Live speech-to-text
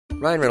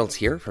Ryan Reynolds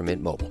here from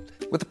Mint Mobile.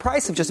 With the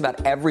price of just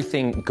about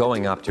everything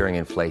going up during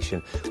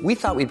inflation, we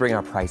thought we'd bring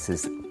our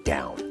prices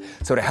down.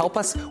 So to help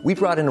us, we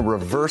brought in a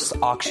reverse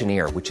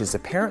auctioneer, which is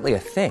apparently a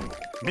thing.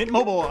 Mint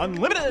Mobile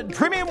Unlimited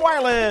Premium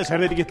Wireless. How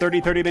to get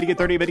 30, 30, bit to get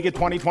 30, bit to get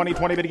 20, 20,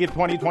 20, bit to get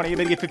 20, 20,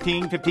 bit to get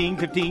 15, 15,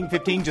 15,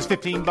 15, just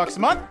 $15 a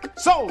month?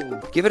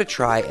 Sold! Give it a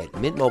try at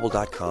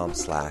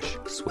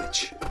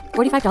mintmobile.com/switch.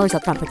 $45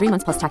 up front for 3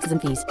 months plus taxes and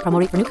fees. Promo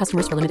rate for new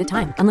customers for limited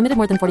time. Unlimited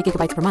more than 40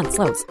 gigabytes per month.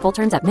 Slows full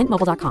terms at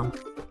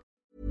mintmobile.com.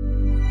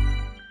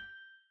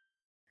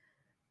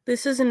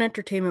 This is an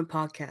entertainment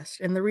podcast,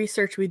 and the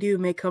research we do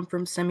may come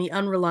from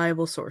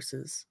semi-unreliable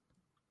sources.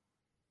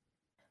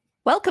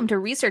 Welcome to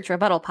Research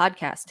Rebuttal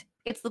Podcast.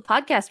 It's the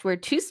podcast where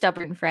two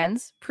stubborn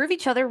friends prove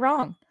each other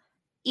wrong.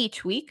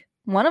 Each week,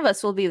 one of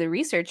us will be the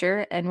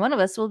researcher and one of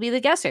us will be the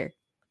guesser.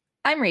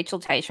 I'm Rachel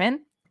Teichman,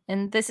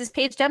 and this is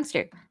Paige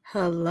Dempster.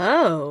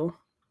 Hello.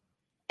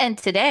 And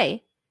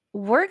today,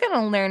 we're going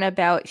to learn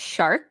about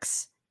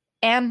sharks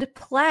and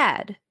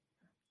plaid.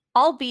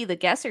 I'll be the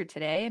guesser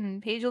today,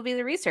 and Paige will be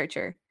the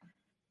researcher.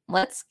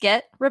 Let's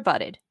get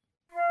rebutted.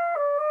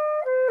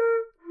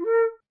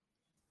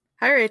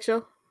 Hi,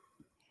 Rachel.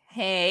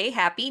 Hey,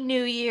 Happy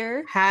New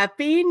Year.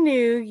 Happy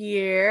New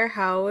Year.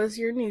 How was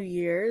your New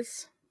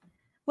Year's?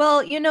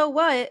 Well, you know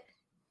what?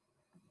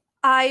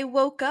 I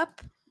woke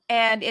up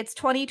and it's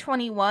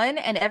 2021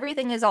 and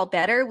everything is all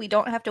better. We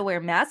don't have to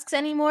wear masks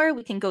anymore.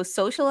 We can go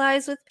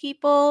socialize with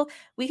people.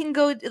 We can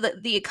go,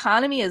 the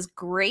economy is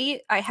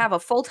great. I have a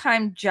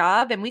full-time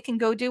job and we can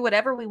go do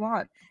whatever we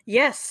want.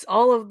 Yes,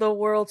 all of the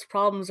world's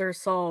problems are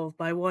solved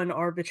by one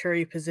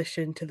arbitrary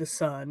position to the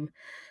sun.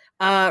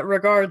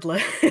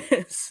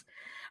 Regardless,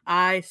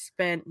 I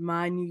spent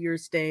my New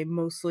Year's Day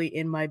mostly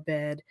in my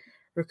bed,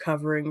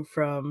 recovering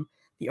from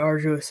the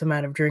arduous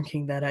amount of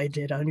drinking that I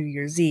did on New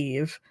Year's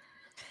Eve.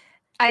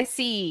 I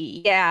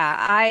see. Yeah,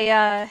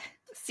 I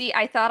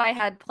thought I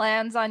had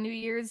plans on New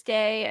Year's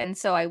Day, and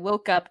so I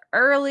woke up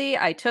early.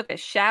 I took a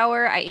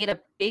shower. I ate a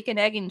bacon,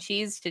 egg, and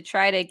cheese to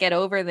try to get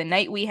over the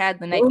night we had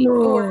the night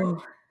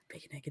before.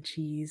 Bacon, egg, and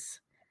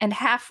cheese. And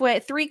halfway,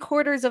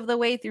 3/4 of the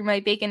way through my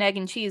bacon, egg,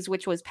 and cheese,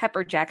 which was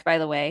pepper jack, by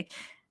the way,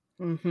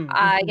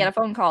 I get a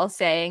phone call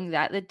saying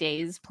that the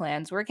day's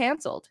plans were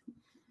canceled.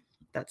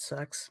 That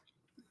sucks.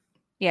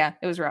 Yeah,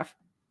 it was rough.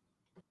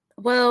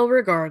 Well,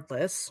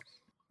 regardless,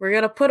 we're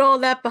going to put all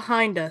that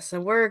behind us,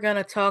 and we're going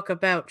to talk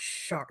about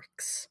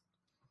sharks.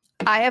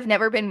 I have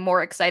never been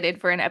more excited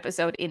for an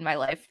episode in my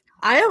life.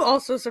 I am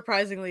also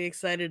surprisingly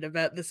excited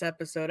about this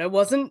episode. I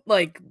wasn't,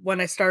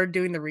 when I started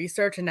doing the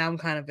research, and now I'm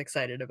kind of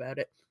excited about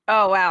it.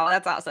 Oh, wow,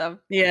 that's awesome.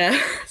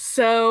 Yeah,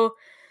 so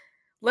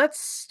let's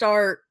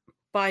start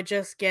by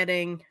just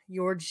getting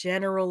your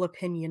general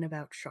opinion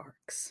about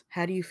sharks.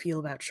 How do you feel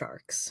about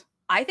sharks?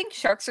 I think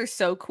sharks are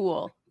so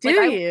cool. Do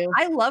you?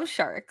 I love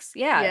sharks.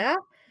 Yeah. Yeah?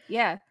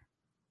 Yeah.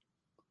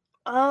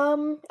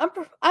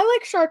 I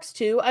like sharks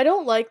too. I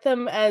don't like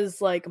them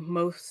as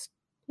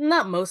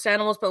not most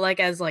animals, but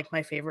as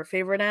my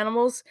favorite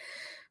animals.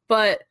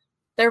 But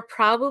they're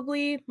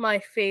probably my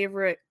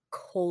favorite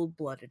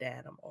cold-blooded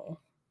animal.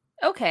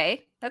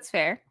 Okay, that's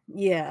fair.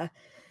 Yeah.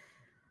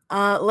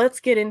 Let's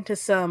get into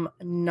some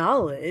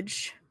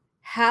knowledge.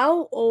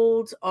 How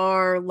old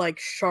are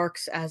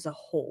sharks as a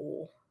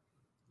whole?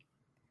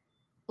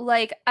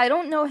 I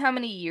don't know how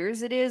many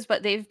years it is,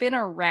 but they've been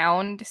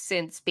around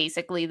since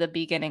basically the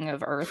beginning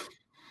of Earth.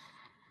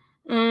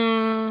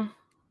 Do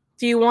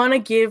you want to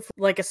give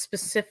a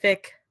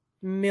specific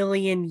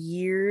million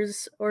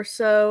years or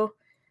so?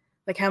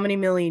 How many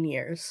million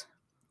years?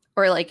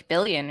 Or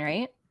billion,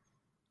 right?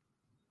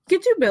 You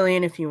could do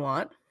billion if you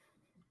want.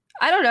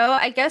 I don't know.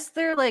 I guess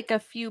they're a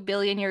few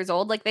billion years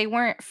old. They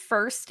weren't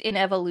first in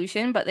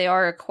evolution, but they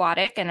are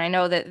aquatic. And I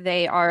know that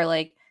they are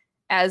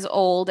as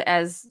old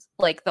as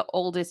the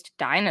oldest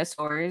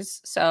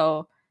dinosaurs.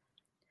 So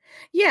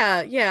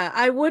yeah,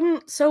 I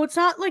wouldn't. So it's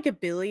not a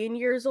billion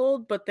years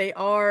old, but they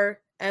are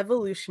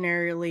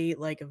evolutionarily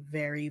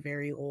very,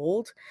 very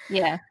old.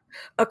 Yeah.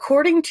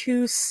 According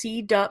to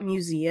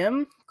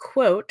Sea.Museum,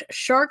 quote,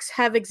 sharks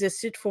have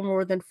existed for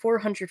more than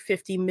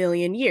 450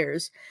 million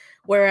years,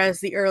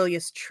 whereas the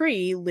earliest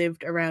tree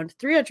lived around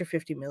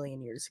 350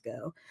 million years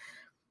ago.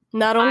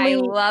 I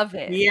love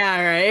it.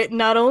 Yeah, right.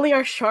 Not only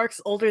are sharks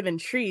older than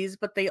trees,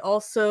 but they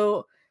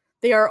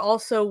are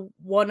also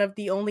one of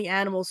the only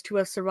animals to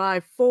have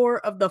survived 4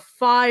 of the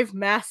 5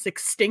 mass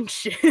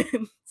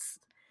extinctions.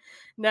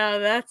 Now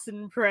that's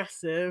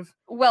impressive.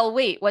 Well,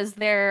 wait, was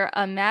there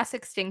a mass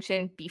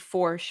extinction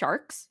before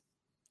sharks?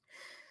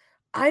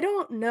 I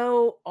don't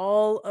know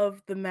all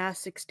of the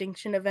mass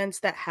extinction events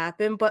that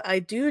happened, but I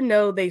do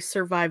know they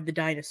survived the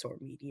dinosaur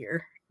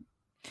meteor.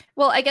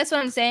 Well, I guess what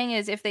I'm saying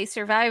is if they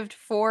survived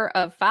 4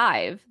 of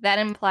 5, that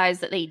implies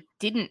that they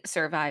didn't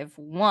survive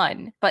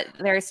 1, but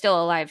they're still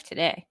alive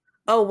today.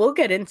 Oh, we'll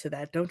get into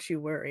that. Don't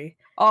you worry.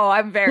 Oh,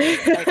 I'm very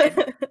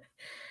excited.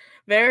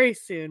 Very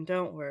soon.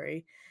 Don't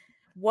worry.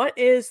 What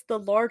is the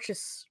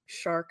largest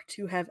shark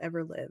to have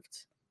ever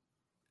lived?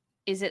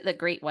 Is it the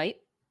great white?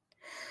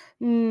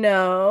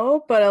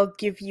 No, but I'll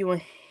give you a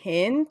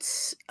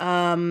hint.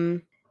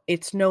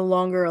 It's no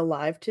longer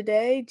alive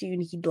today. Do you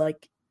need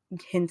like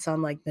hints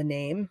on like the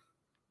name?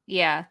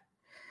 Yeah.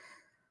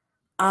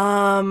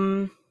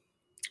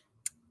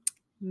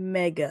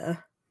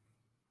 Mega.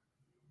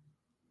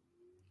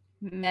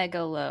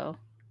 Megalo.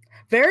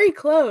 Very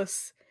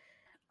close.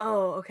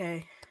 Oh,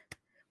 okay.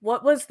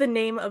 What was the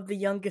name of the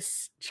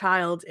youngest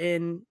child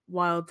in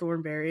Wild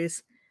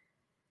Thornberrys?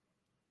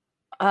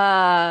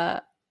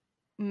 Megalodon.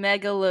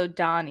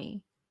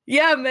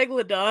 Yeah,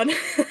 Megalodon.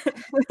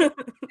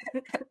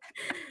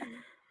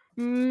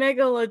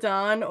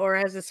 Megalodon, or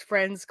as his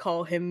friends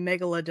call him,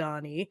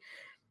 Megalodon,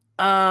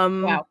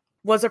 Wow.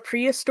 was a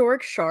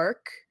prehistoric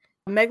shark.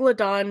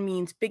 Megalodon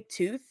means big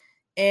tooth,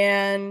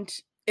 and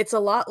it's a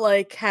lot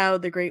like how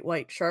the great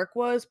white shark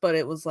was, but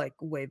it was like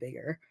way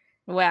bigger.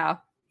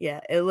 Wow. Yeah,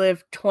 it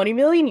lived 20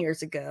 million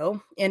years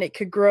ago, and it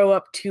could grow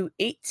up to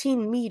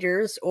 18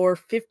 meters or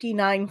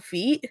 59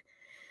 feet,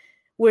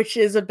 which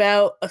is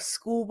about a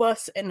school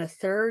bus and a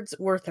third's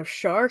worth of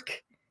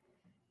shark.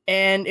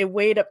 And it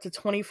weighed up to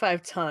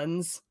 25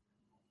 tons.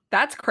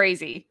 That's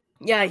crazy.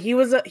 Yeah, he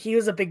was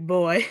a big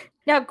boy.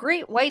 Now,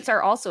 great whites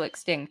are also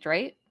extinct,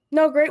 right?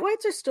 No, great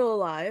whites are still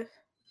alive.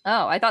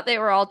 Oh, I thought they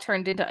were all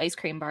turned into ice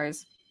cream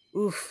bars.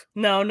 Oof.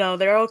 No,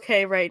 they're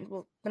okay, right?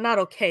 Well, they're not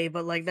okay,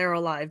 but like they're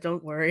alive,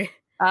 don't worry.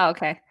 Oh,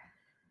 okay.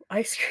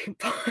 Ice cream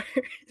bars.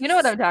 You know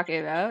what I'm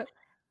talking about.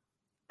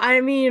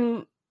 I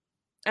mean,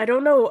 I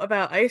don't know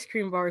about ice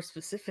cream bars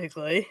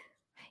specifically.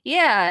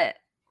 Yeah.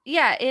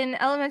 Yeah, in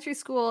elementary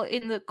school,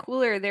 in the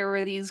cooler, there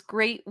were these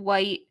great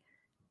white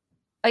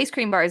ice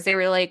cream bars. They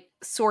were like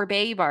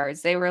sorbet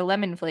bars. They were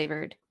lemon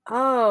flavored.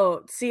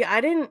 Oh, see, I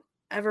didn't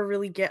ever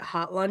really get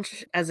hot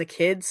lunch as a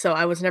kid, so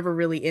I was never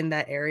really in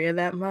that area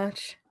that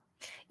much.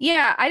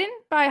 Yeah, I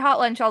didn't buy hot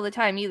lunch all the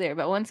time either,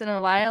 but once in a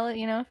while,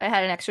 if I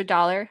had an extra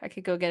 $1, I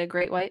could go get a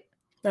great white.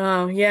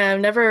 Oh, yeah,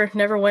 never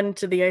went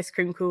into the ice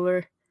cream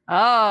cooler.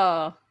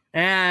 Oh.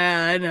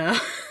 Yeah, I know.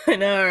 I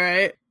know,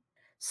 right?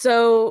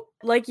 So,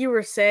 like you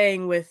were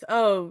saying with,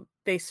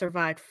 they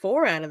survived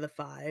 4 out of the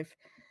 5.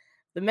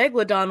 The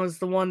Megalodon was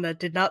the one that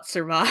did not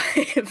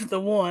survive,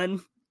 the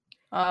one.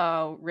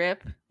 Oh,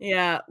 rip.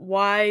 Yeah,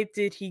 why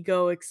did he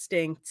go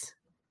extinct?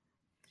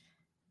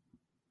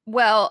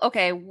 Well,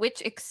 okay,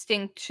 which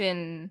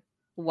extinction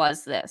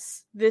was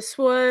this? This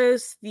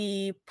was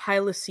the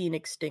Pliocene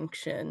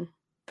extinction.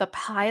 The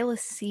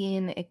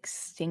Pliocene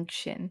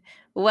extinction.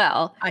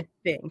 Well, I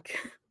think.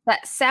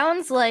 That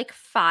sounds like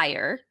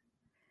fire.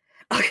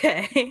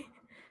 Okay.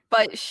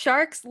 But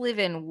sharks live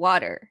in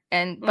water,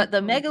 but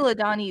the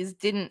Megalodons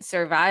didn't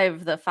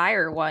survive the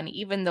fire one,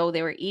 even though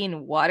they were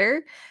in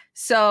water.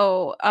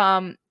 So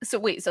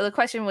the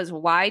question was,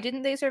 why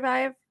didn't they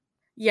survive?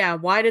 Yeah,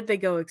 why did they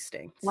go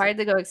extinct?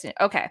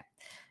 Okay.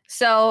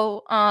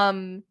 So,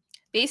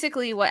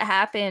 basically what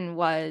happened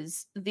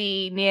was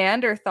the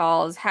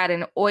Neanderthals had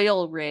an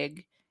oil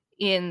rig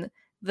in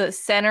the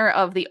center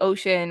of the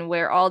ocean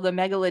where all the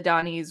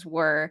Megalodons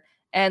were,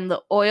 and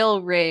the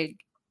oil rig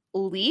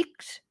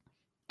leaked.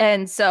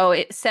 And so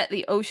it set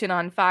the ocean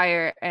on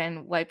fire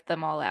and wiped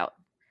them all out.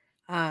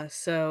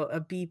 So a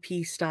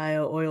BP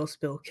style oil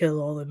spill killed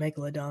all the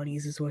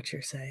Megalodons is what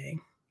you're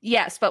saying.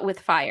 Yes, but with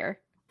fire.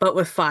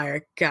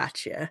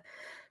 Gotcha.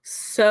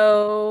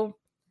 So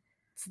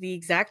it's the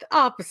exact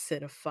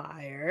opposite of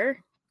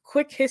fire.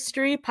 Quick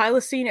history,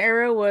 Pliocene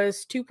era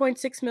was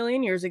 2.6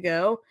 million years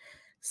ago.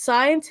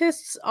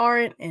 Scientists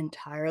aren't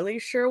entirely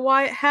sure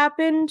why it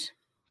happened,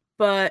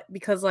 but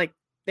because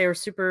they were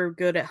super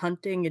good at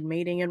hunting and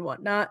mating and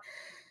whatnot,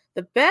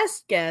 the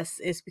best guess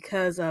is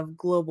because of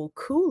global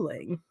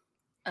cooling.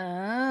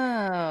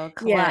 Oh,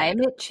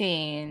 climate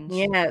change.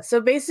 Yeah,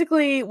 so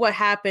basically what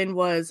happened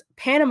was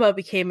Panama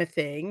became a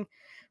thing,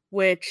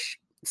 which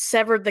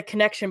severed the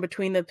connection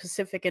between the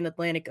Pacific and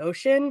Atlantic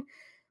Ocean,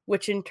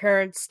 which in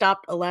turn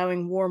stopped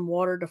allowing warm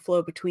water to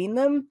flow between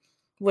them,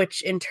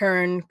 which in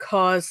turn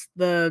caused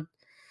the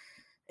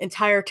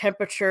entire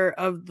temperature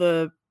of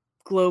the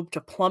globe to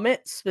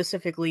plummet,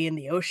 specifically in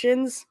the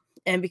oceans.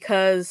 And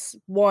because,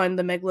 1,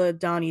 the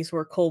Megalodons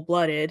were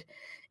cold-blooded,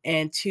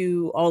 and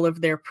 2, all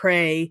of their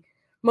prey,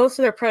 most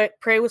of their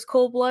prey was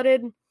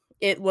cold-blooded,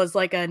 it was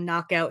like a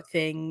knockout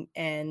thing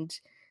and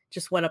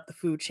just went up the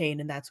food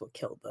chain, and that's what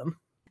killed them.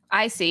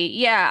 I see.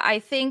 Yeah, I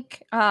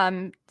think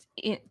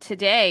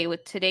today,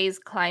 with today's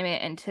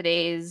climate and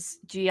today's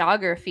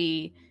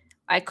geography,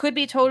 I could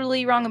be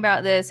totally wrong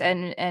about this,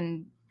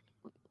 and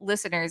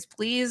listeners,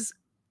 please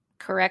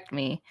correct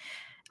me.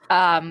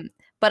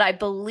 But I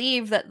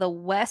believe that the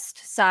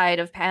west side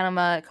of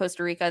Panama,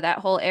 Costa Rica, that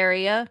whole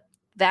area,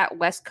 that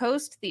west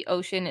coast, the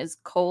ocean is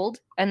cold.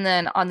 And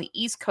then on the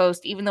east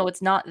coast, even though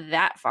it's not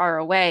that far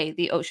away,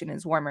 the ocean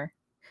is warmer.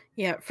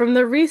 Yeah, from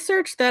the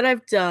research that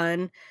I've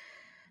done,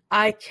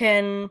 I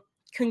can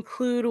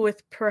conclude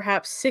with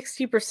perhaps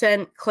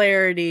 60%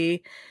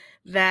 clarity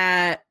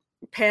that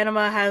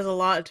Panama has a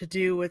lot to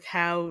do with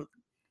how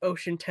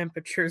ocean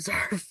temperatures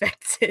are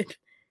affected.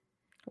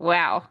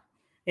 Wow.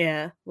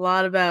 Yeah, a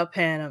lot about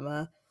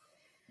Panama.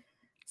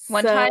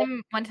 One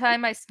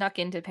time I snuck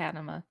into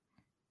Panama.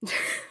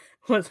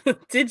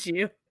 Did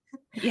you?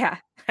 Yeah.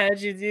 How'd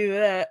you do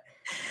that?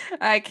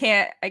 I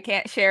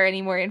can't share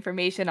any more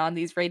information on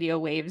these radio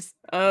waves.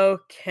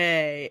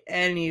 Okay,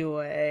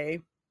 anyway.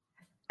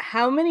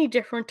 How many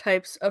different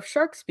types of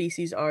shark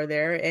species are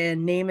there?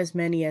 And name as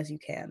many as you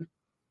can.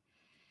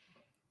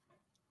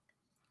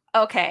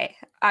 Okay,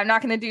 I'm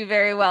not going to do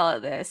very well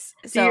at this.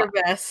 Do So, your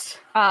best.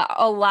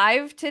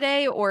 alive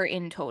today or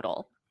in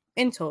total?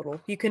 In total,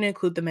 you can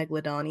include the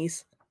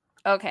megalodonies.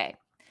 Okay.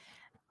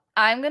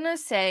 I'm going to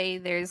say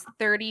there's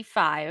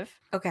 35,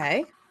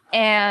 Okay.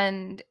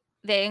 and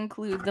they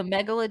include the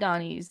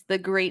megalodonies, the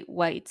great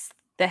whites,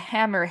 the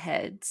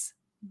hammerheads,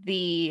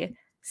 the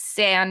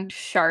sand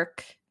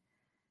shark,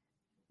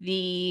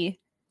 the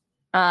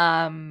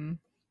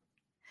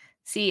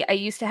see, I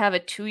used to have a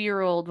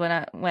 2-year-old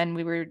when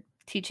we were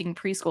teaching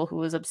preschool who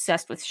was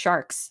obsessed with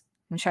sharks.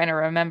 I'm trying to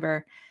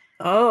remember.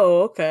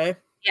 Oh, okay.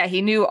 Yeah,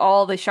 he knew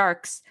all the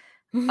sharks.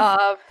 There's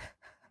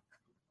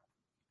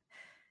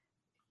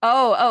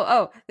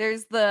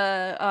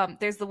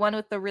the one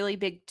with the really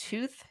big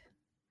tooth.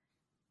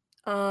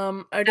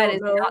 I That don't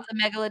is know. not the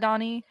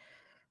megalodony.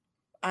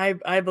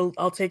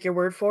 I'll take your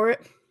word for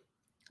it.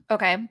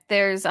 Okay.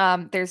 There's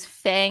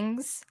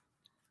fangs.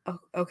 Oh,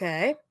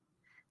 okay.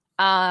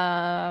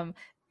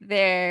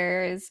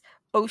 There's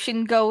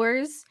ocean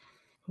goers.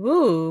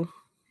 Ooh,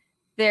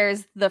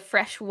 There's the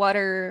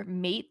freshwater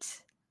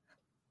mate.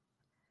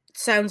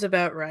 sounds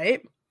about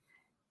right.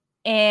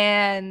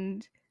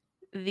 And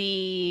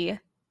the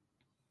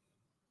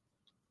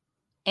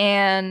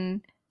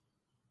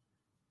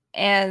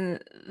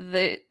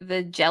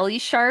jelly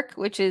shark,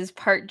 which is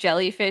part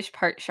jellyfish,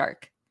 part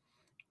shark.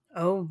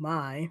 Oh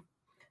my.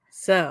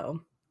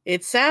 So,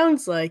 it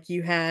sounds like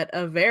you had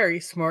a very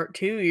smart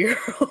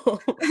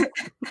 2-year-old.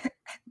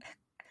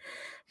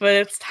 But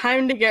it's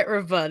time to get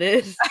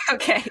rebutted.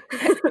 Okay.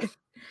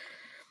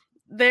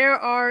 There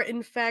are,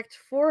 in fact,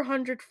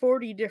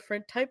 440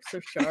 different types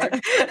of sharks.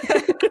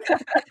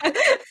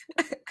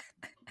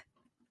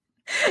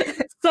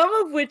 Some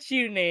of which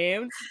you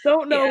named.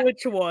 Don't know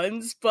which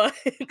ones, but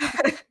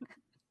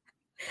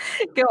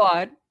Go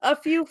on. a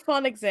few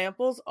fun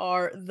examples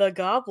are the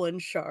goblin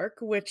shark,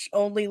 which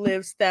only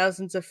lives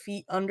thousands of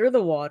feet under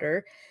the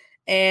water,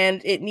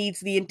 and it needs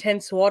the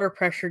intense water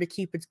pressure to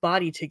keep its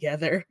body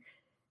together.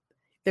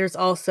 There's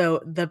also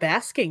the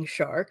basking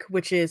shark,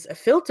 which is a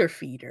filter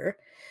feeder,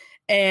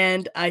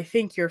 and I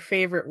think your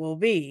favorite will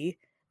be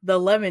the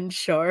lemon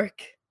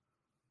shark.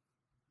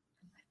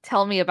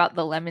 Tell me about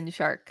the lemon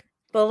shark.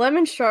 The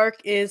lemon shark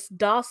is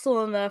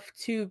docile enough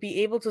to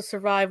be able to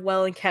survive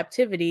well in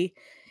captivity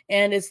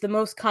and is the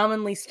most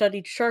commonly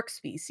studied shark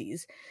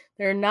species.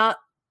 They're not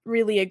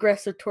really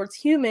aggressive towards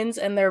humans,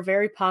 and they're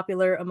very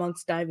popular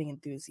amongst diving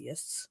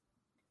enthusiasts.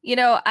 You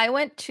know, I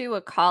went to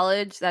a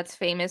college that's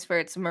famous for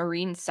its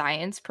marine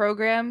science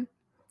program,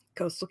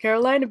 Coastal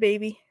Carolina,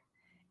 baby.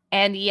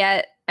 and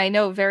yet I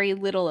know very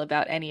little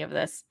about any of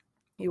this.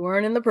 You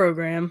weren't in the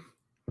program.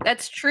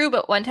 That's true,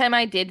 but one time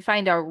I did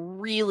find a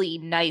really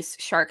nice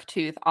shark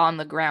tooth on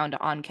the ground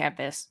on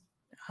campus.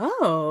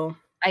 Oh.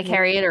 I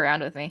carry it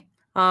around with me.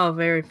 Oh,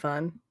 very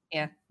fun.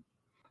 Yeah.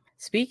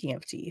 Speaking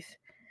of teeth,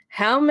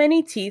 how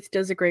many teeth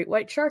does a great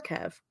white shark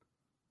have?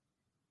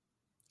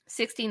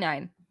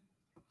 69.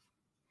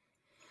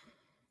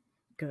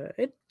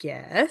 Good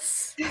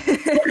guess.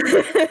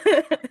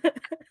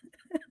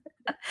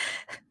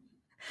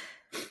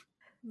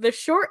 The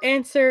short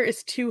answer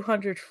is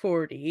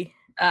 240.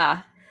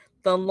 Ah.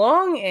 The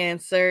long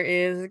answer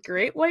is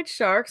great white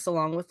sharks,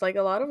 along with like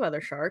a lot of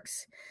other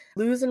sharks,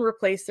 lose and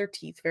replace their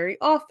teeth very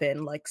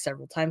often, like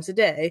several times a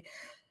day.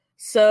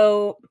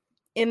 So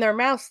in their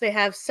mouths, they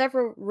have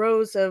several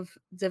rows of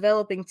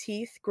developing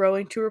teeth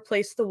growing to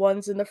replace the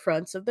ones in the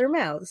fronts of their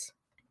mouths.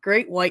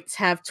 Great whites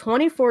have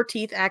 24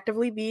 teeth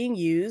actively being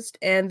used,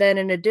 and then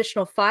an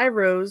additional 5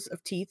 rows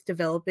of teeth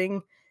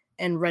developing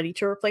and ready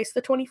to replace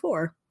the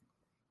 24.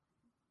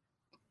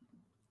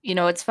 You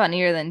know what's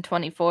funnier than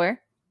 24?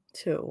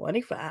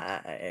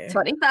 25.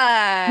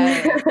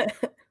 25.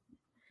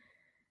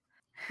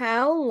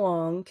 How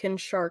long can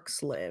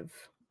sharks live?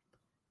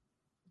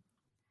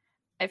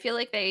 I feel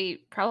like they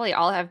probably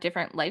all have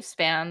different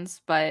lifespans,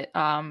 but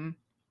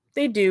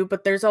They do,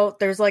 but there's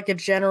like a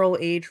general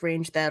age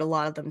range that a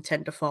lot of them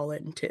tend to fall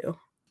into.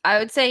 I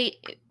would say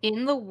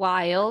in the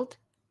wild,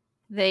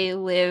 they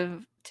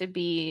live to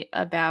be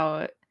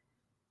about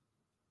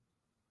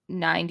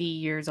 90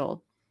 years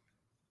old.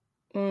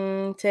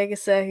 Take a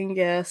second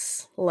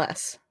guess.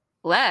 Less.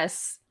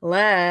 Less.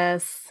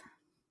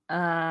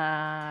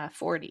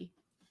 40.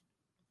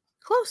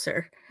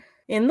 Closer.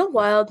 In the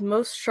wild,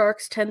 most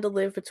sharks tend to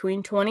live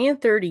between 20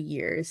 and 30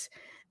 years.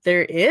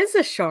 There is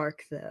a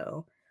shark,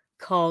 though,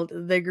 called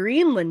the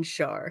Greenland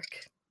shark,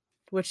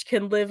 which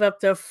can live up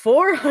to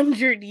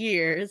 400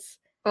 years.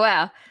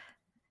 Wow.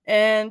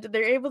 And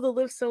they're able to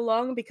live so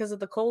long because of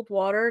the cold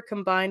water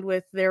combined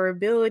with their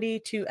ability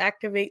to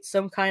activate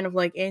some kind of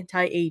like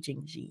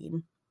anti-aging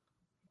gene.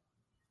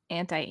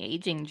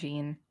 Anti-aging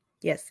gene.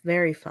 Yes,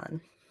 very fun.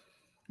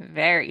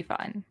 Very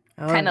fun.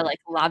 Oh, Kind of like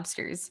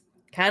lobsters.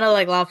 kind of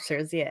like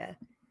lobsters, yeah.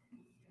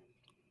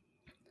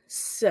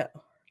 So,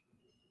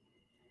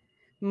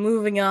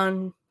 moving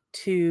on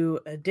to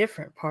a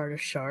different part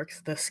of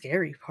sharks, the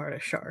scary part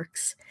of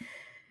sharks.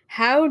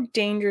 How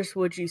dangerous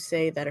would you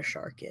say that a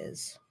shark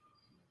is?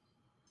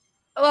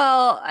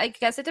 Well, I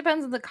guess it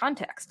depends on the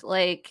context.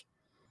 Like,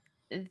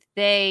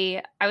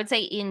 I would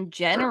say in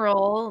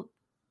general,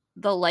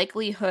 the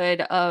likelihood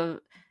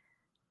of,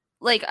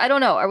 like, I don't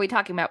know, are we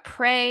talking about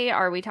prey?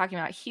 Are we talking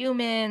about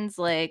humans?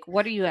 Like,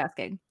 what are you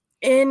asking?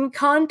 In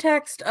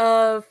context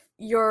of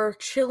you're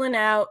chilling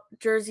out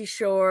Jersey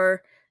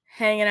Shore,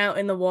 hanging out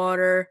in the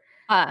water.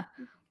 I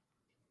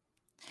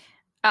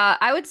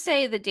would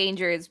say the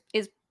danger is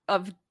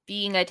of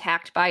being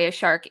attacked by a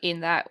shark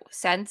in that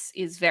sense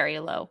is very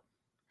low.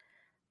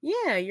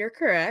 Yeah, you're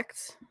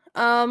correct.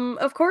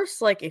 Of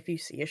course, like if you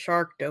see a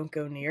shark, don't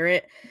go near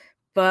it.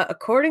 But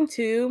according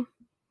to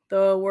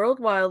the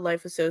World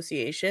Wildlife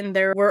Association,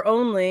 there were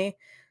only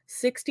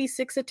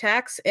 66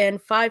 attacks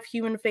and 5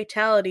 human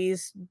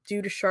fatalities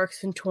due to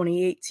sharks in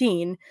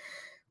 2018.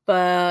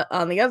 But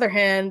on the other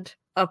hand,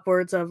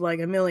 upwards of like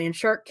 1 million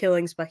shark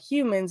killings by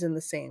humans in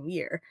the same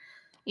year.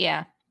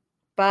 Yeah.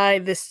 By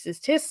this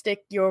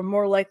statistic, you're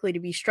more likely to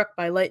be struck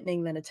by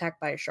lightning than attacked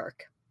by a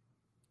shark.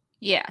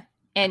 Yeah.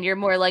 And you're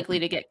more likely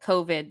to get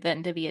COVID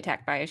than to be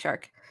attacked by a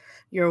shark.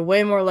 You're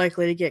way more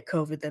likely to get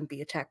COVID than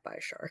be attacked by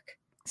a shark.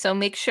 So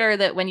make sure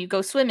that when you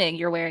go swimming,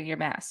 you're wearing your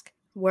mask.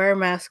 Wear a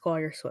mask while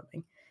you're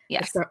swimming.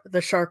 Yes.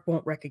 The shark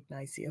won't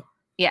recognize you.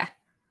 Yeah.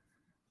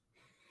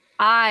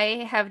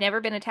 I have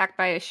never been attacked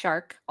by a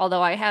shark,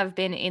 although I have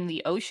been in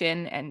the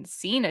ocean and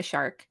seen a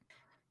shark.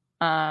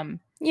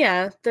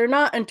 Yeah, they're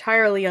not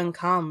entirely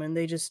uncommon.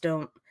 They just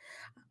don't,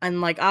 and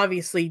like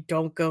obviously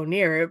don't go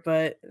near it,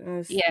 but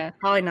it's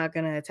probably not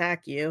going to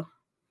attack you.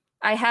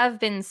 I have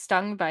been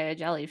stung by a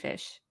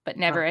jellyfish, but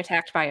never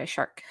attacked by a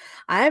shark.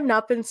 I have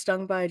not been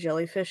stung by a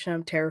jellyfish, and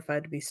I'm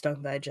terrified to be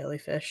stung by a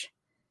jellyfish.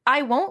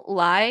 I won't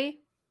lie,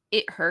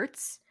 it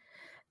hurts.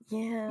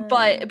 Yeah.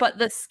 But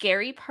the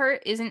scary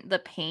part isn't the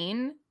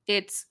pain.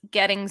 It's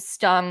getting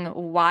stung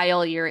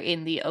while you're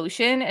in the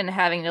ocean and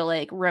having to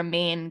like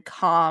remain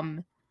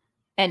calm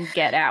and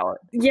get out.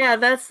 Yeah,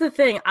 that's the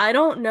thing. I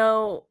don't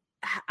know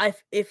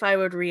if I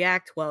would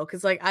react well,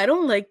 because like I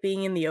don't like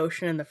being in the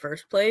ocean in the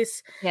first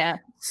place. Yeah.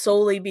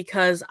 Solely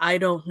because I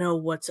don't know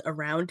what's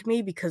around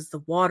me because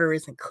the water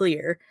isn't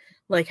clear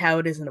like how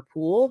it is in a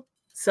pool.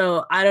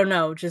 So I don't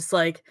know, just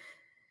like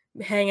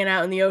hanging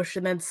out in the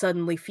ocean, then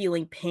suddenly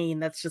feeling pain.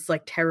 That's just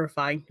like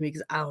terrifying to me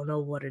because I don't know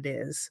what it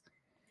is.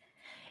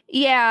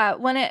 Yeah,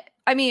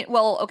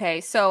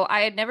 okay, so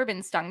I had never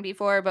been stung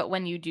before, but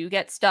when you do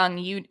get stung,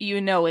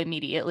 you know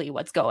immediately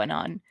what's going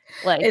on.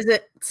 Like, is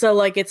it so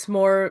like it's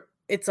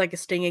like a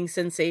stinging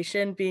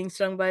sensation being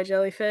stung by a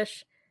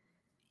jellyfish?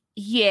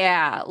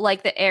 Yeah,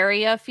 like the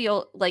area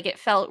it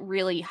felt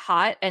really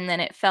hot, and then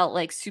it felt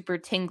like super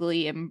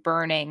tingly and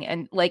burning,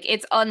 and like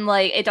it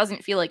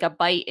doesn't feel like a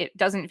bite. It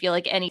doesn't feel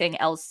like anything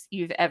else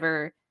you've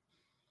ever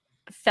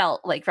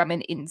felt like from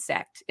an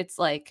insect. It's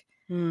like,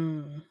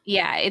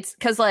 yeah, it's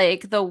because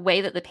like the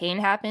way that the pain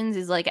happens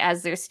is like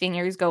as their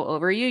stingers go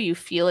over you, you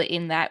feel it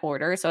in that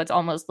order. So it's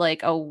almost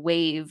like a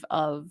wave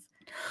of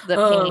the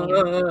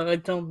pain. I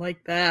don't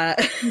like that.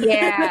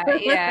 Yeah,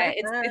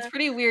 it's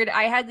pretty weird.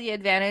 I had the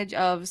advantage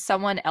of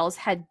someone else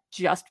had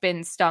just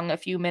been stung a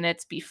few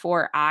minutes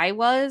before I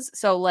was,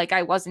 so like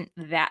I wasn't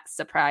that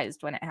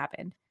surprised when it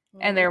happened.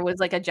 And there was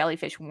like a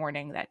jellyfish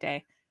warning that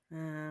day.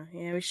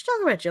 Yeah, we should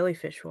talk about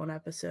jellyfish one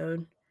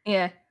episode.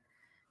 Yeah.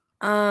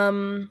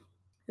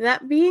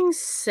 That being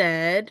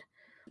said,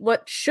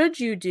 what should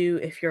you do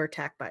if you're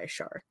attacked by a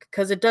shark?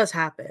 Because it does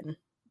happen.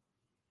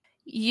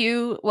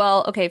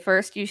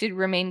 First you should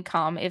remain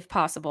calm if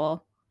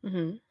possible.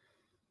 Mm-hmm.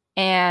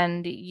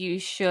 And you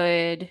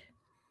should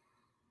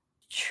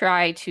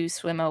try to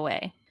swim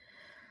away.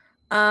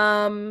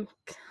 Kind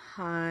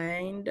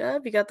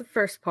of. You got the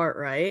first part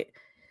right.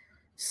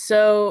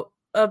 So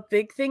a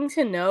big thing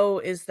to know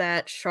is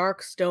that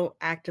sharks don't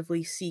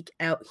actively seek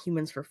out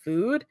humans for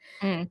food.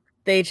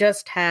 They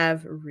just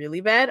have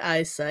really bad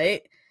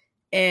eyesight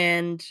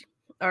and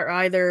are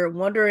either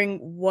wondering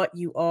what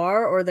you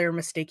are or they're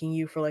mistaking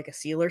you for like a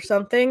seal or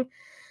something.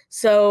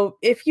 So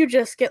if you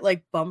just get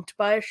like bumped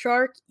by a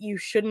shark, you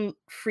shouldn't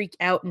freak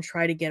out and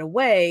try to get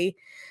away,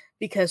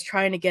 because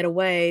trying to get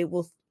away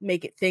will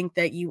make it think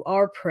that you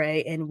are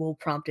prey and will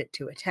prompt it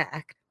to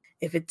attack.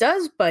 If it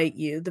does bite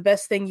you, the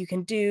best thing you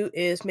can do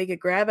is make it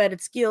grab at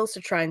its gills to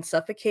try and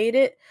suffocate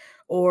it,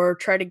 or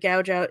try to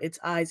gouge out its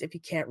eyes if you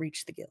can't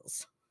reach the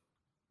gills.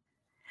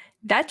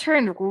 That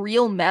turned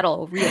real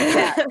metal real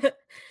fast.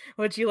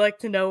 Would you like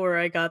to know where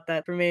I got that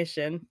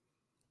information?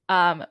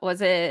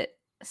 Was it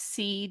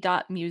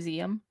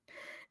c.museum?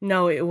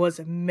 No, it was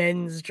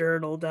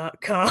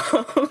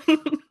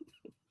mensjournal.com.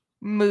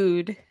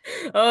 Mood.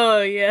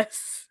 Oh,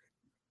 yes.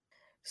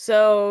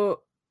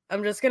 So,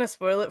 I'm just going to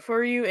spoil it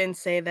for you and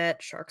say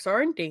that sharks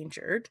are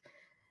endangered.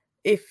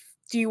 Do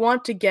you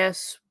want to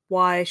guess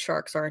why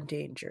sharks are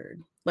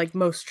endangered? Like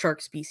most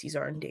shark species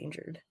are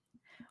endangered.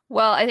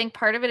 Well, I think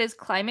part of it is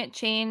climate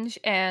change,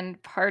 and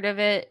part of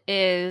it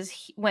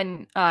is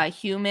when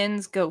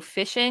humans go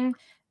fishing,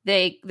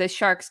 the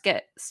sharks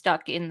get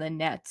stuck in the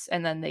nets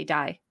and then they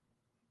die.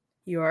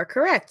 You are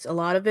correct. A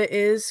lot of it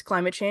is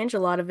climate change. A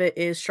lot of it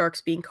is sharks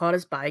being caught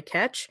as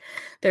bycatch.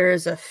 There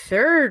is a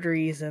third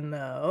reason,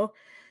 though,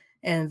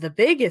 and the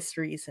biggest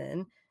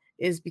reason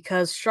is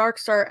because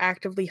sharks are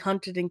actively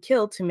hunted and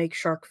killed to make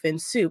shark fin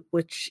soup,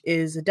 which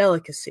is a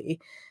delicacy.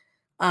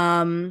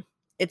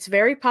 It's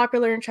very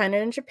popular in China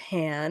and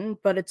Japan,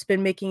 but it's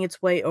been making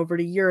its way over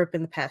to Europe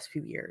in the past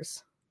few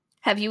years.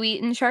 Have you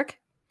eaten shark?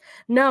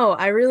 No,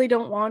 I really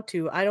don't want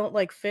to. I don't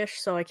like fish,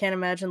 so I can't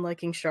imagine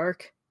liking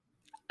shark.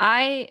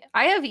 I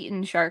have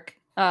eaten shark.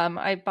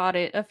 I bought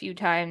it a few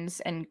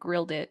times and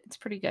grilled it. It's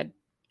pretty good.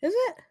 Is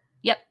it?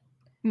 Yep.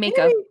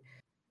 Mako.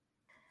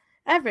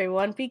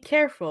 Everyone, be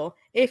careful.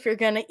 If you're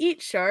gonna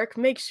eat shark,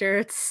 make sure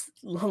it's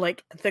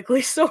like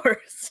ethically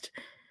sourced.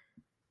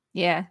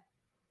 Yeah.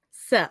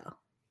 So,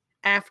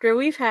 after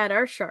we've had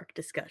our shark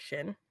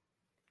discussion,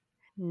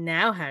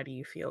 now how do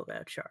you feel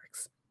about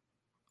sharks?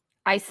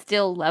 I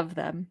still love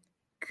them.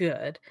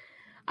 Good.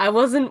 I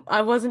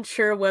wasn't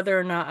sure whether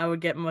or not I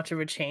would get much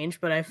of a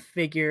change, but I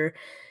figure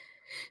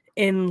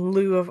in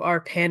lieu of our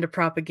panda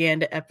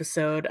propaganda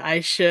episode,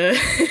 I should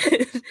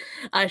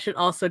I should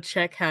also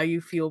check how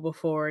you feel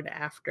before and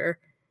after.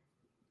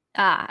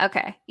 Ah,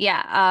 okay.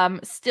 Yeah.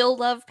 Still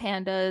love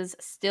pandas,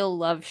 still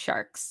love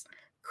sharks.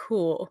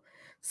 Cool.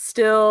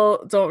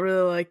 Still don't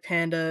really like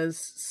pandas,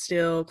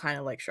 still kind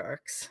of like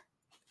sharks.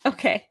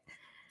 Okay.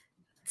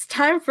 It's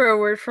time for a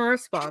word from our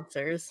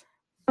sponsors.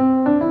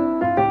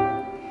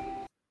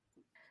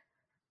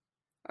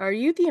 Are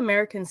you the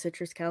American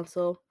Citrus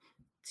Council?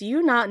 Do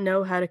you not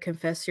know how to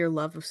confess your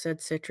love of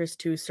said citrus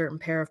to a certain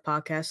pair of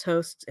podcast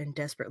hosts and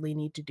desperately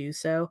need to do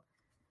so?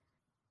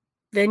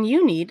 Then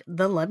you need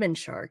the Lemon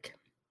Shark.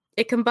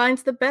 It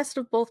combines the best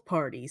of both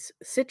parties,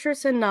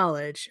 citrus and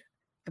knowledge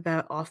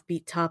about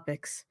offbeat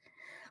topics.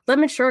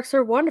 Lemon Sharks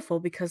are wonderful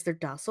because they're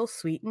docile,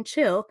 sweet, and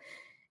chill,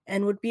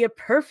 and would be a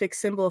perfect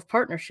symbol of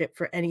partnership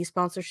for any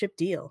sponsorship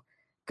deal.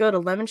 Go to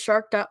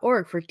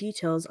lemonshark.org for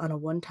details on a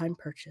one-time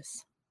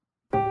purchase.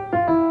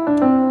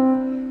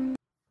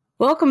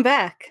 Welcome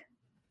back.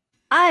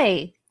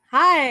 Hi.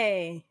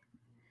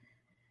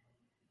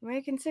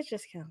 American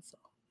Citrus Council.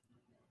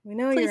 We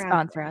know Please you're out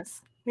sponsor there.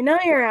 us. We know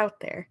you're out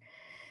there.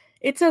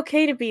 It's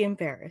okay to be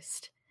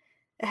embarrassed.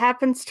 It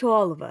happens to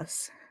all of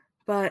us.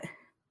 But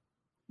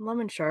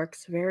Lemon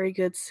Shark's a very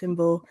good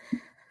symbol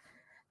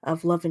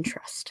of love and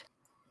trust.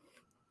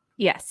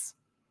 Yes.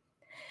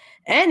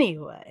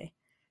 Anyway,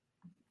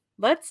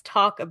 let's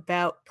talk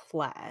about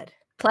plaid.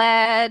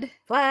 Plaid.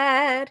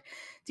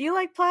 Do you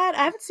like plaid?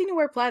 I haven't seen you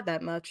wear plaid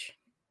that much.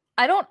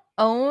 I don't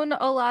own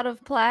a lot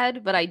of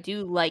plaid, but I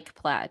do like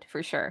plaid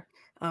for sure.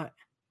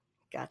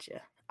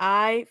 Gotcha.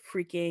 I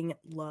freaking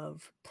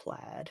love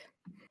plaid.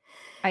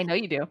 I know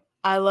you do.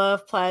 I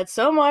love plaid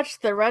so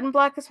much. The red and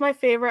black is my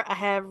favorite. I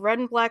have red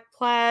and black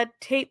plaid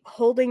tape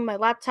holding my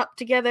laptop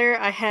together.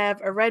 I have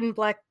a red and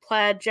black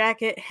plaid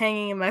jacket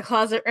hanging in my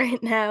closet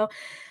right now.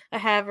 I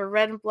have a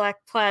red and black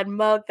plaid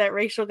mug that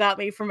Rachel got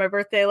me for my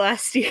birthday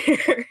last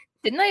year.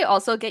 Didn't I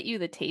also get you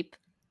the tape?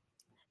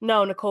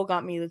 No, Nicole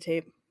got me the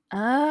tape.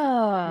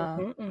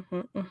 Oh.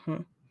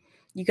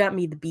 You got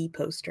me the bee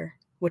poster,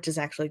 which is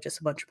actually just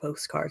a bunch of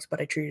postcards, but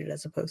I treat it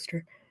as a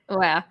poster.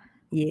 Wow.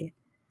 Yeah.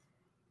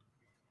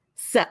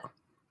 So,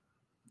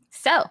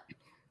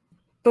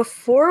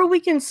 before we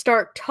can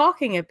start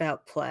talking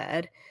about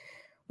plaid,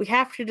 we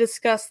have to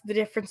discuss the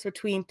difference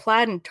between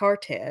plaid and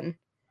tartan.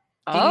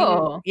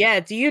 Do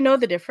you know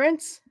the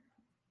difference?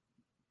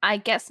 I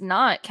guess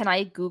not. Can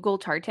I Google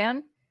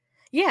tartan?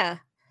 Yeah.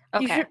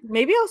 Okay. You should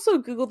maybe also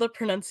Google the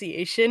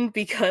pronunciation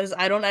because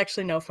I don't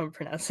actually know if I'm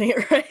pronouncing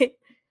it right.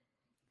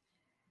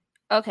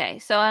 Okay,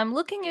 so I'm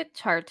looking at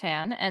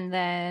tartan, and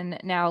then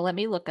now let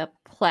me look up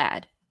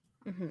plaid.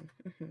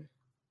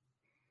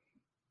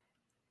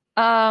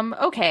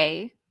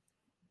 Okay.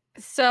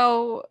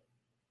 So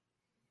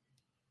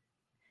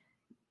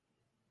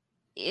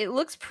it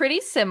looks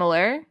pretty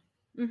similar.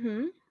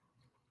 Do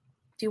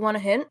you want a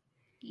hint?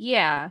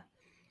 Yeah.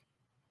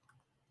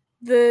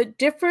 The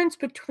difference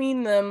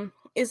between them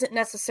isn't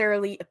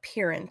necessarily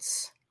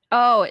appearance.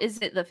 Oh, is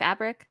it the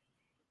fabric?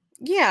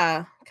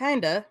 Yeah,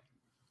 kinda.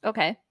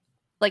 Okay.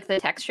 Like the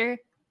texture?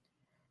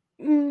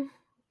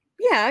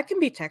 Yeah, it can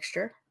be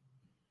texture.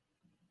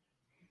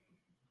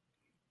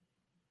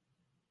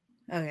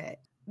 Okay.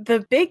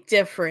 The big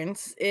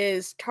difference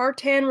is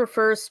tartan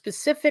refers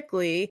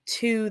specifically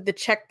to the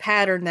check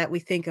pattern that we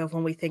think of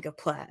when we think of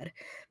plaid.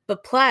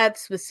 But plaid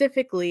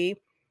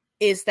specifically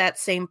is that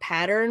same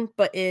pattern,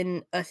 but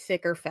in a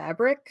thicker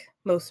fabric,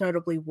 most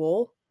notably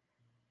wool.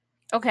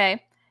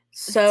 Okay.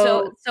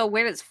 So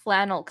where does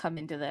flannel come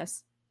into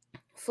this?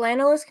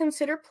 Flannel is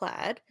considered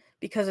plaid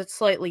because it's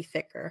slightly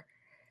thicker.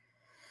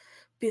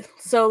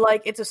 So,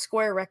 like, it's a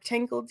square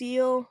rectangle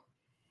deal.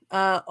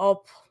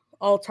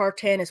 All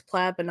tartan is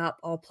plaid, but not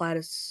all plaid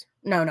is...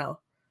 No.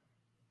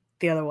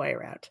 The other way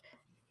around.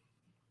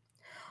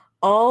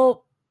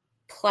 All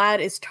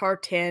plaid is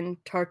tartan.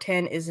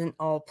 Tartan isn't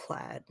all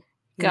plaid.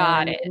 You know what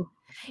Got I it. mean?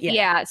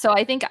 Yeah, so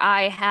I think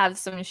I have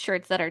some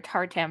shirts that are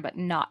tartan but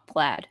not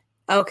plaid.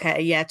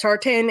 Okay, yeah.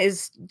 Tartan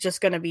is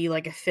just gonna be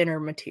like a thinner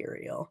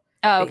material.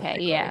 Oh, okay,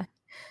 basically. yeah.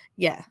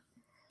 Yeah.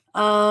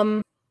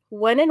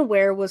 When and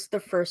where was the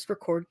first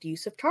recorded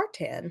use of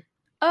tartan?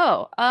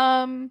 Oh,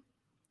 I'm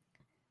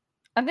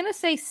gonna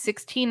say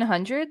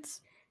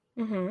 1600s.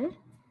 Mm-hmm.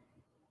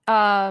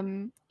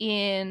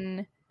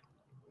 In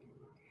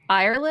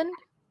Ireland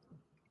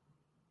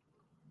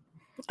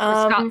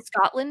or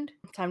Scotland.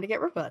 Time to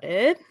get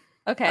rebutted.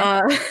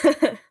 Okay.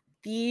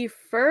 The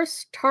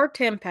first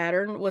tartan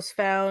pattern was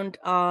found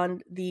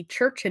on the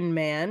Churchin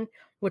Man,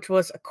 which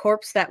was a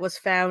corpse that was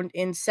found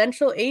in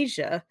Central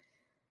Asia.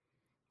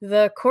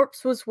 The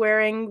corpse was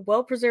wearing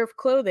well-preserved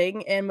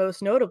clothing and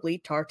most notably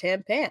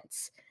tartan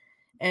pants.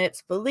 And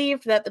it's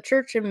believed that the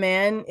Churchin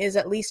Man is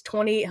at least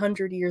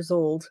 2,800 years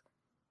old.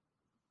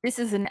 This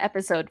is an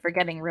episode for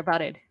getting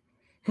rebutted.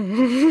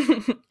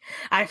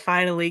 I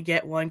finally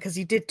get one because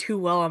you did too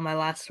well on my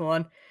last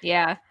one.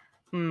 Yeah.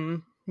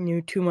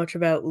 Knew too much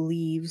about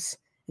leaves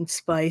and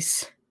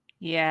spice.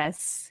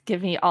 Yes.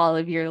 Give me all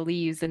of your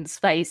leaves and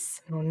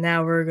spice. Well,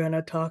 now we're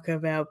gonna talk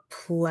about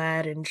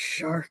plaid and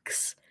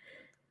sharks.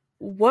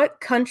 What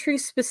country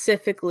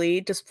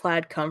specifically does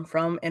plaid come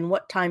from, and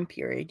what time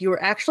period? You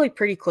were actually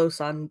pretty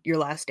close on your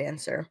last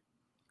answer.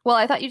 Well,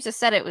 I thought you just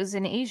said it was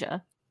in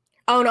Asia.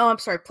 Oh no, I'm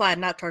sorry, plaid,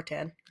 not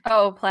tartan.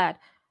 Oh, plaid.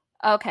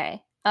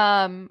 Okay.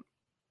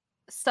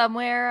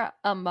 Somewhere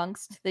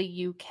amongst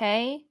the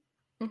UK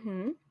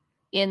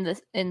in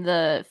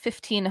the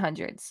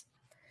 1500s.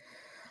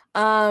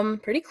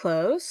 Pretty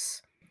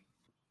close.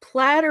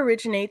 Plaid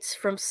originates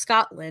from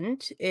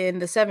Scotland in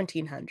the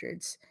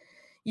 1700s.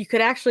 You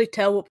could actually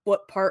tell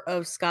what part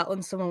of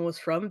Scotland someone was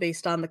from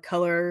based on the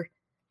color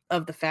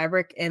of the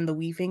fabric and the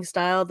weaving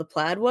style the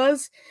plaid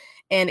was,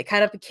 and it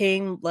kind of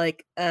became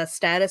like a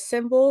status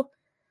symbol,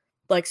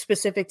 like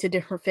specific to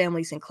different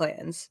families and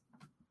clans.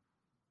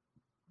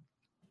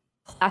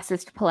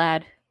 Classist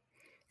plaid.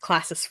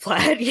 Classist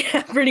plaid,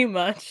 yeah, pretty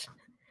much.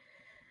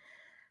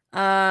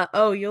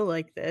 Oh, you'll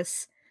like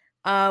this.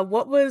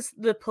 What was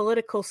the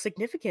political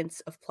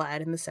significance of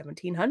plaid in the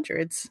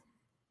 1700s?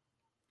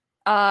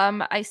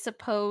 I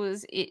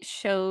suppose it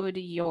showed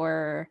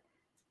your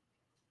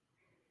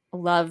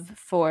love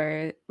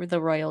for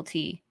the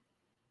royalty.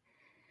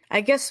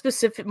 I guess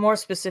more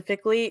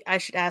specifically, I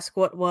should ask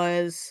what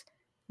was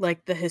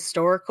like the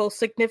historical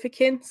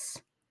significance.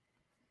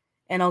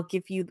 And I'll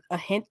give you a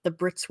hint, the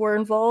Brits were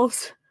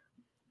involved.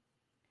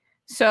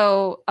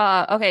 So,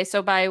 okay,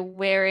 so by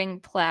wearing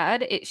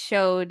plaid, it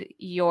showed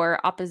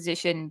your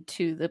opposition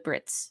to the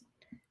Brits.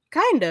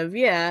 Kind of,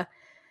 yeah.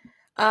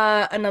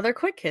 Another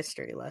quick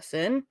history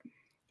lesson.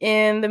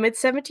 In the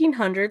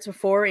mid-1700s,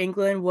 before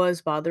England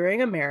was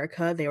bothering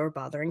America, they were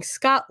bothering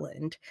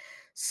Scotland.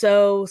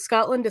 So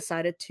Scotland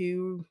decided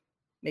to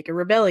make a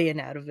rebellion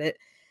out of it.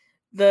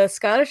 The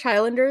Scottish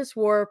Highlanders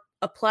wore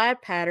a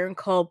plaid pattern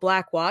called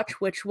Black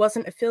Watch, which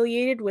wasn't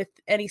affiliated with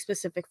any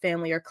specific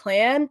family or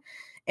clan,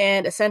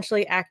 and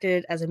essentially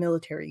acted as a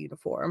military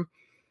uniform.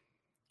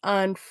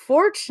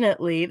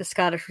 Unfortunately, the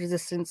Scottish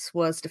resistance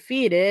was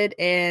defeated,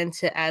 and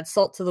to add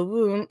salt to the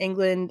wound,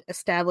 England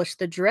established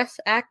the Dress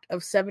Act of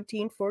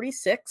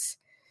 1746,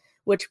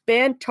 which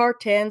banned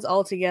tartans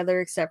altogether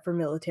except for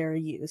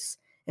military use,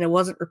 and it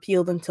wasn't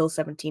repealed until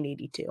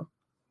 1782.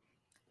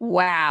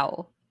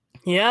 Wow.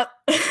 Yep.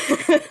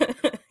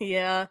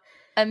 Yeah.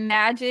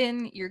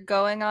 Imagine you're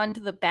going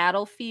onto the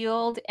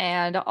battlefield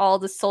and all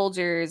the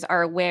soldiers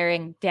are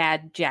wearing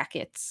dad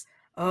jackets.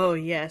 Oh,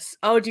 yes.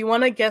 Oh, do you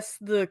want to guess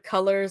the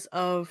colors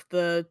of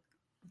the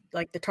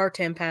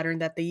tartan pattern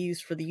that they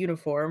used for the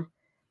uniform?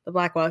 The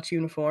Black Watch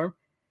uniform?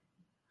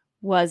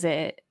 Was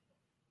it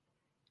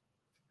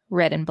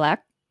red and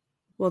black?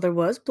 Well, there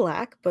was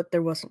black, but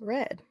there wasn't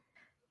red.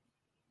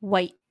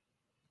 White.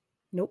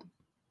 Nope.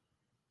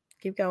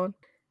 Keep going.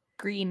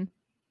 Green.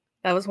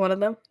 That was one of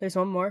them. There's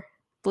one more.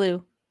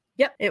 Blue.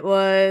 Yep. It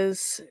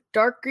was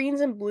dark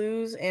greens and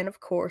blues, and of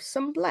course,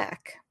 some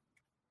black.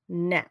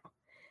 Now,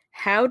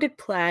 how did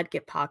plaid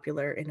get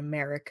popular in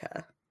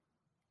America?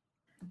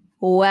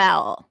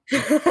 Well,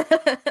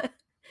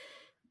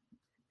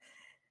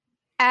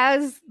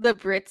 as the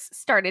Brits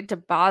started to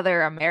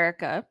bother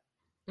America,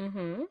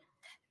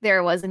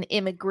 there was an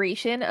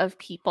immigration of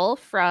people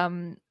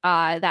from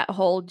that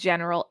whole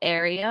general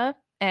area,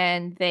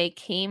 and they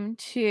came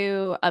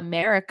to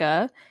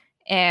America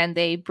and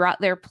they brought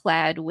their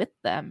plaid with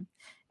them.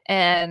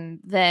 And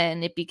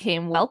then it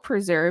became well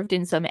preserved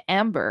in some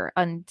amber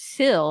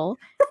until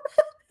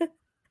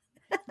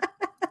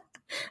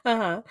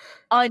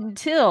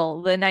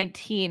until the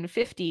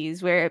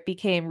 1950s, where it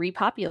became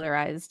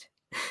repopularized.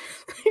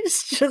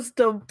 It's just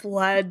a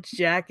plaid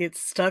jacket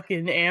stuck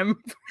in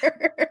amber.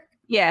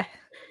 Yeah.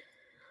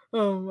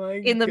 Oh my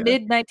god. In the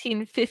mid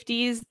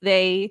 1950s,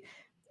 they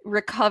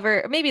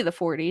recover, maybe the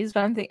 40s,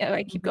 but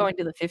I keep going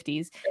to the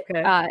 50s.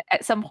 Okay.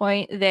 At some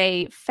point,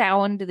 they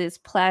found this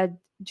plaid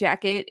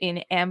jacket in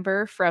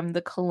amber from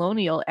the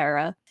colonial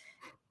era.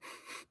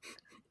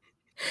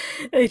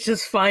 They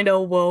just find a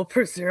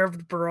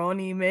well-preserved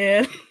brawny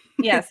man.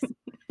 Yes.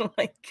 Oh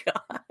my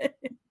god.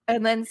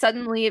 And then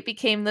suddenly it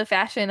became the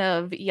fashion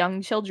of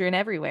young children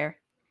everywhere.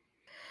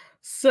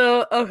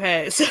 So,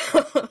 okay,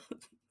 so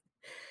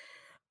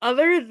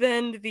other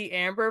than the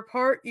amber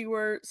part, you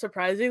were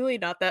surprisingly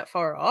not that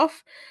far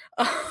off,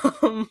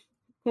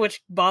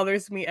 which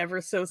bothers me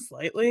ever so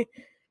slightly.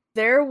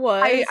 There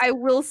was... I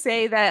will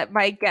say that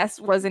my guess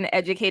was an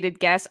educated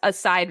guess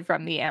aside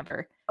from the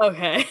amber.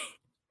 Okay.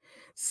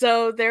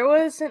 So there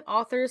was an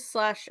author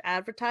 /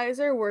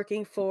 advertiser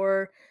working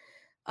for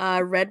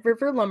Red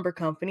River Lumber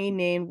Company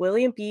named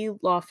William B.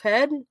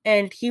 Loughead,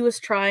 and he was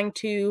trying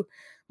to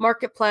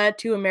market plaid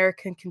to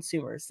American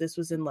consumers. This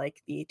was in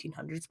like the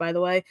 1800s, by the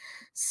way.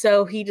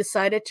 So he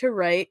decided to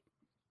write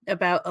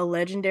about a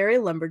legendary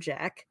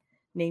lumberjack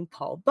named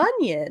Paul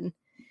Bunyan.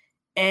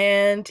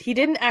 And he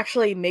didn't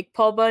actually make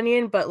Paul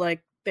Bunyan, but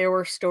like there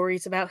were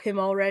stories about him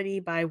already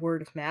by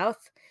word of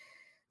mouth.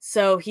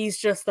 So he's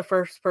just the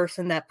first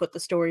person that put the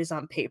stories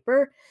on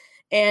paper.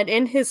 And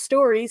in his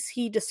stories,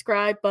 he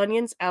described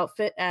Bunyan's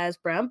outfit as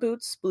brown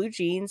boots, blue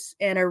jeans,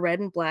 and a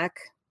red and black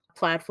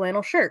plaid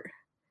flannel shirt.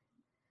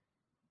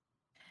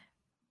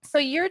 So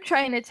you're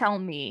trying to tell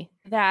me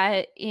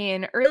that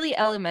in early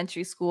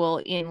elementary school,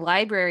 in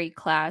library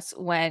class,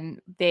 when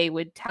they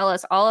would tell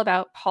us all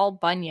about Paul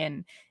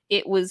Bunyan,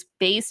 it was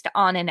based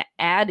on an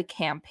ad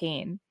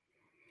campaign.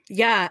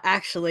 Yeah,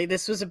 actually,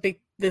 this was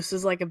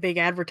like a big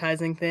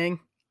advertising thing.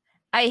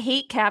 I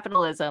hate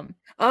capitalism.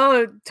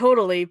 Oh,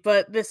 totally.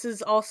 But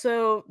this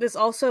also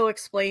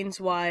explains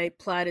why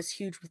plaid is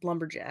huge with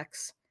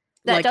lumberjacks.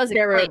 That like does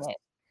explain it.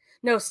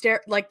 No,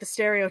 like the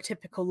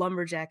stereotypical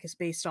lumberjack is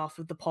based off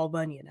of the Paul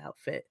Bunyan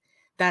outfit.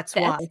 That's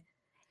why.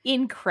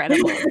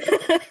 Incredible.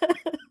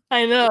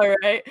 I know,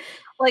 right?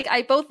 Like,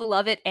 I both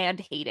love it and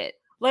hate it.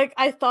 Like,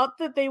 I thought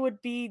that they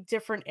would be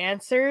different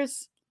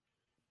answers,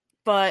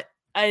 but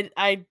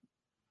I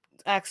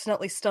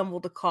accidentally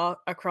stumbled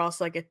across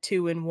like a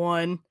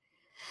 2-in-1.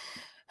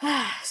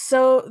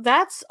 So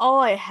that's all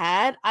I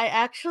had.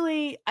 I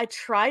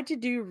tried to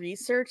do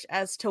research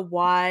as to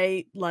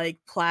why like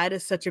plaid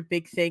is such a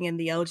big thing in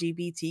the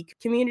LGBT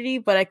community,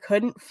 but I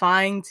couldn't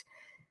find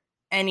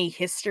any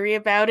history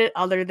about it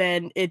other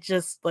than it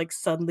just like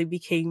suddenly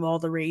became all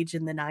the rage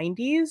in the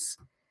 90s.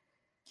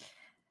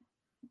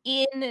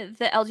 In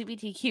the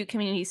LGBTQ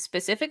community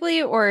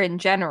specifically, or in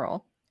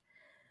general?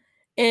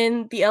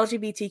 In the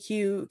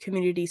LGBTQ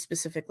community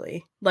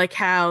specifically, like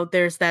how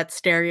there's that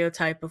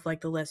stereotype of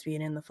like the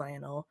lesbian in the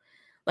flannel.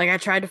 Like I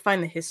tried to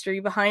find the history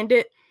behind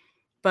it,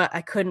 but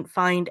I couldn't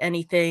find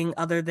anything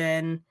other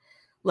than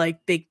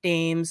like big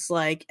names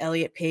like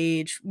Elliot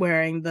Page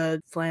wearing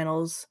the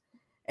flannels.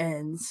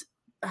 And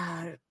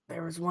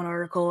there was one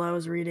article I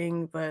was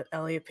reading, but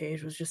Elliot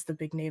Page was just the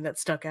big name that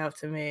stuck out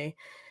to me.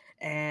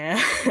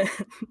 And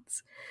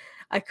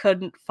I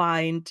couldn't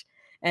find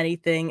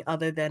anything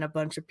other than a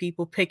bunch of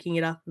people picking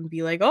it up and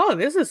be like, oh,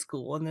 this is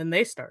cool. And then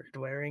they started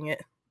wearing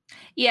it.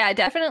 Yeah,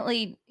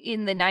 definitely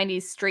in the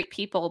 90s, straight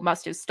people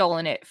must have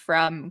stolen it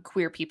from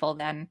queer people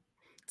then.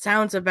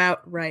 Sounds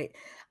about right.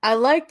 I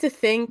like to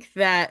think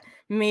that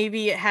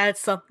maybe it had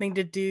something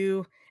to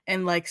do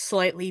and like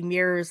slightly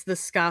mirrors the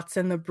Scots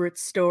and the Brits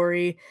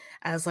story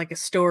as like a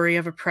story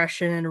of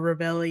oppression and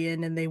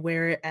rebellion, and they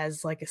wear it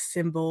as like a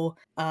symbol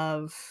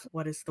of,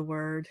 what is the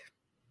word?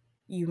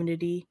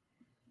 Unity.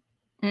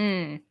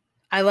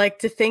 I like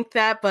to think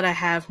that, but I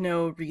have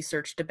no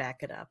research to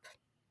back it up.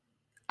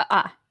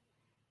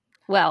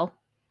 Well,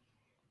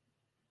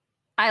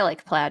 I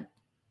like plaid.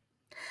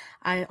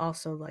 I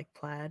also like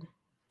plaid.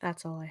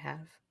 That's all I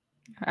have.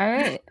 All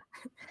right.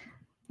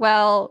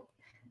 Well,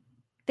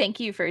 thank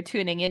you for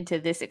tuning into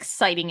this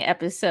exciting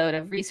episode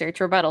of Research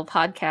Rebuttal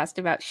Podcast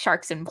about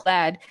sharks and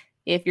plaid.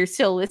 If you're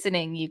still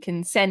listening, you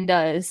can send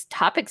us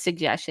topic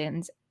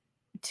suggestions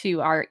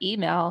to our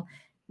email,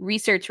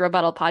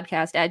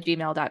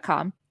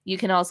 researchrebuttalpodcast@gmail.com. You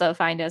can also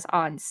find us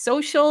on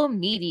social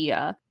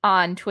media,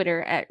 on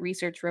Twitter at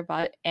Research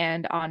Rebut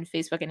and on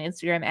Facebook and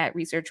Instagram at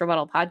Research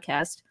Rebuttal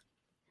Podcast.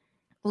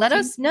 Let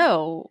us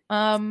know.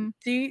 Do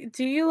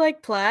you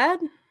like plaid?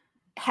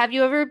 Have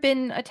you ever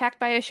been attacked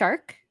by a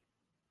shark?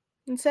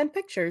 And send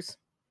pictures.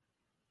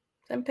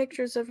 Send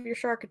pictures of your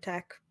shark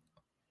attack.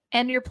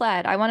 And your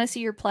plaid. I want to see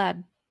your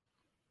plaid.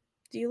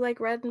 Do you like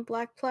red and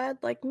black plaid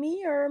like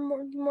me, or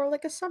more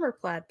like a summer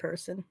plaid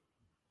person?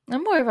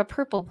 I'm more of a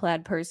purple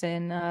plaid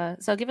person,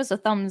 so give us a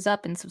thumbs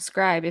up and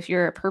subscribe if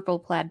you're a purple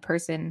plaid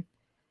person.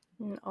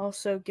 And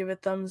also give a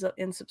thumbs up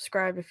and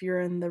subscribe if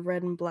you're in the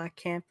red and black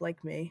camp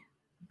like me.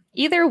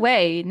 Either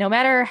way, no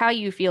matter how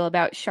you feel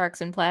about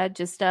sharks and plaid,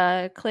 just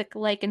click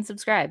like and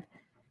subscribe.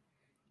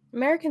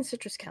 American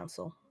Citrus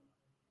Council.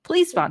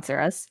 Please sponsor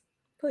us.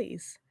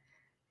 Please.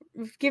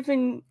 We've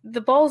given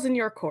the ball's in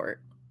your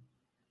court.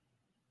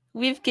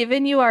 We've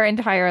given you our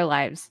entire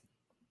lives.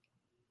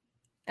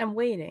 I'm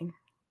waiting.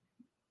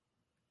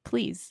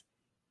 Please.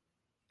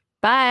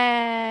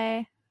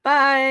 Bye.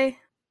 Bye.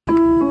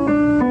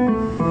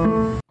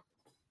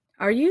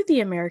 Are you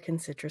the American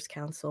Citrus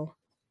Council?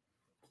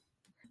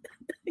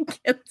 I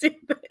can't do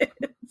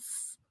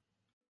this.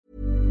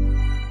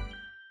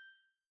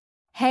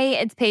 Hey,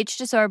 it's Paige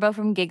DeSorbo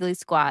from Giggly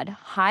Squad.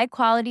 High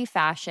quality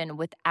fashion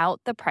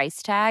without the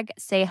price tag.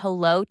 Say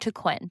hello to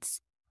Quince.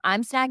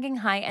 I'm snagging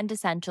high-end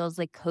essentials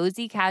like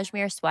cozy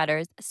cashmere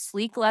sweaters,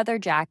 sleek leather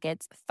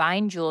jackets,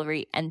 fine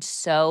jewelry, and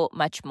so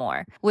much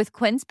more. With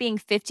Quince being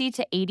 50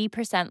 to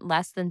 80%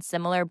 less than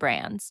similar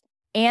brands.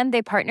 And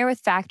they partner with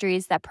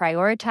factories that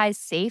prioritize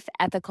safe,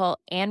 ethical,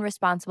 and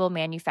responsible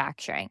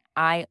manufacturing.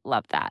 I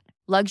love that.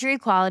 Luxury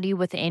quality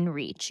within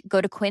reach.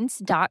 Go to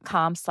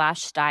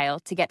quince.com/style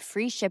to get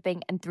free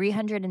shipping and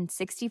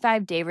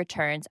 365-day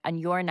returns on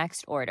your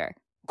next order.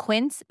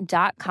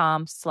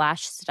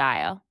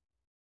 Quince.com/style.